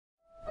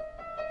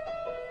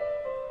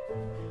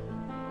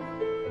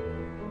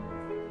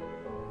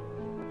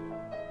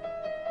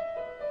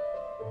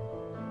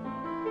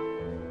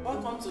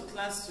Welcome to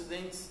class,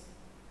 students.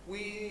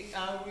 We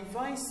are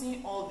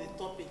revising all the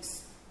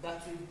topics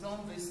that we've done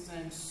this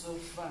time so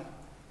far.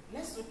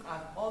 Let's look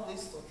at all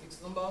these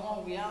topics. Number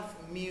one, we have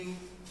meal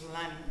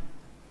planning.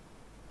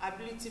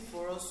 Ability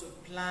for us to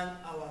plan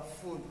our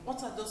food.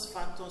 What are those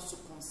factors to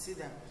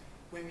consider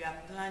when we are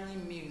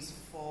planning meals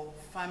for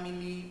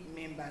family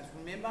members?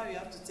 Remember, you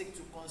have to take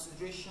into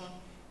consideration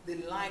the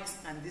likes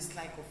and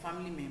dislikes of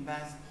family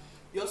members.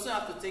 You also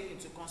have to take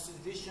into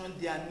consideration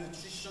their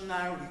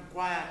nutritional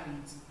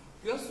requirements.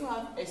 We also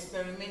have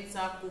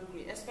experimental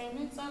cookery.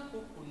 Experimental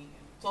cookery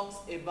talks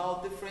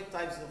about different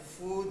types of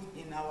food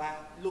in our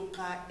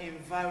local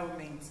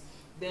environment.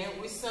 Then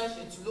research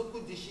into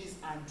local dishes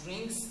and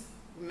drinks.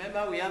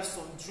 Remember, we have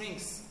some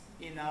drinks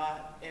in our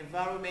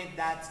environment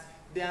that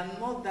they are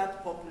not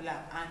that popular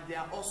and they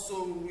are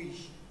also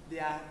rich. They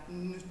are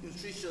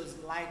nutritious,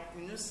 like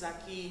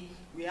sake,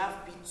 we have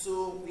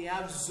pito, we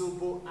have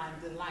zobo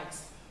and the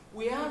likes.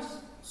 We have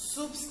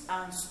soups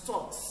and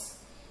stocks.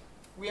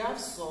 We have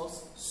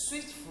sauce,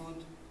 sweet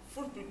food,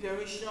 food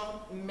preparation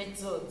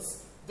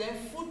methods, then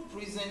food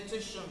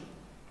presentation.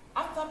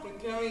 After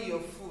preparing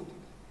your food,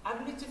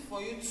 ability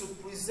for you to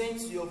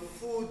present your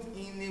food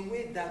in a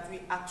way that will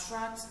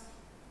attract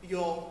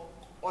your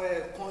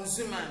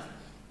consumers.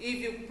 If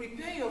you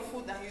prepare your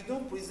food and you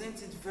don't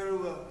present it very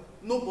well,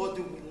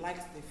 nobody will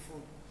like the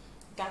food.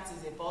 That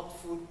is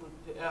about food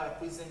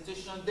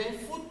presentation. Then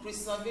food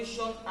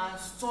preservation and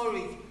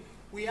storage.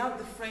 We have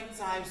different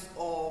types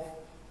of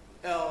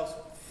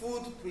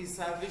food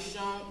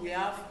preservation. We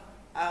have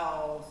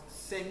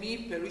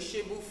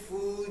semi-perishable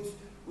food,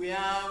 we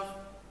have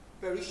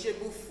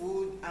perishable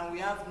food, and we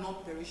have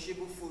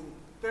non-perishable food.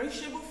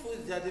 Perishable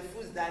foods are the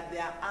foods that they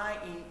are high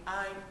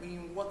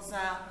in water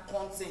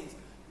content,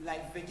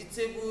 like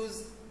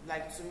vegetables,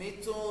 like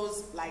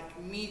tomatoes, like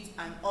meat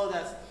and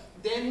others.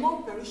 Then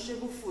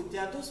non-perishable food, they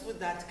are those foods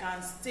that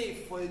can stay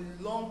for a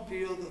long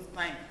period of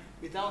time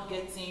without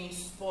getting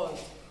spoiled.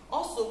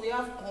 Also, we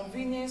have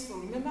convenience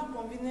food. Remember,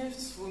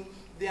 convenience food,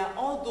 they are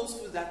all those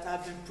foods that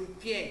have been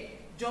prepared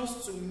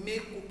just to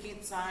make cooking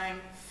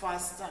time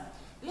faster.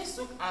 Let's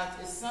look at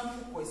a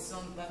sample question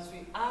that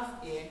we have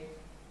here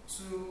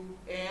to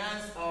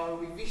enhance our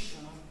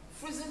revision.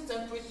 Freezing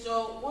temperature,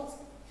 what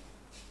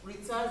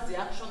retards the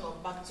action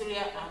of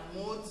bacteria and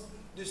molds,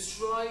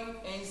 destroy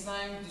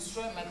enzymes,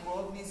 destroy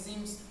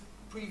microorganisms,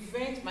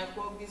 prevent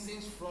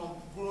microorganisms from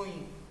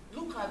growing.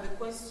 Look at the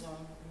question,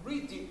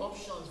 read the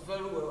options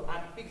very well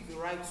and pick the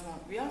right one.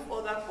 We have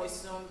other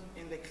questions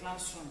in the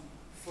classroom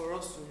for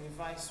us to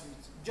revise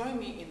with. Join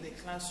me in the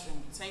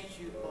classroom. Thank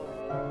you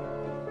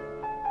all.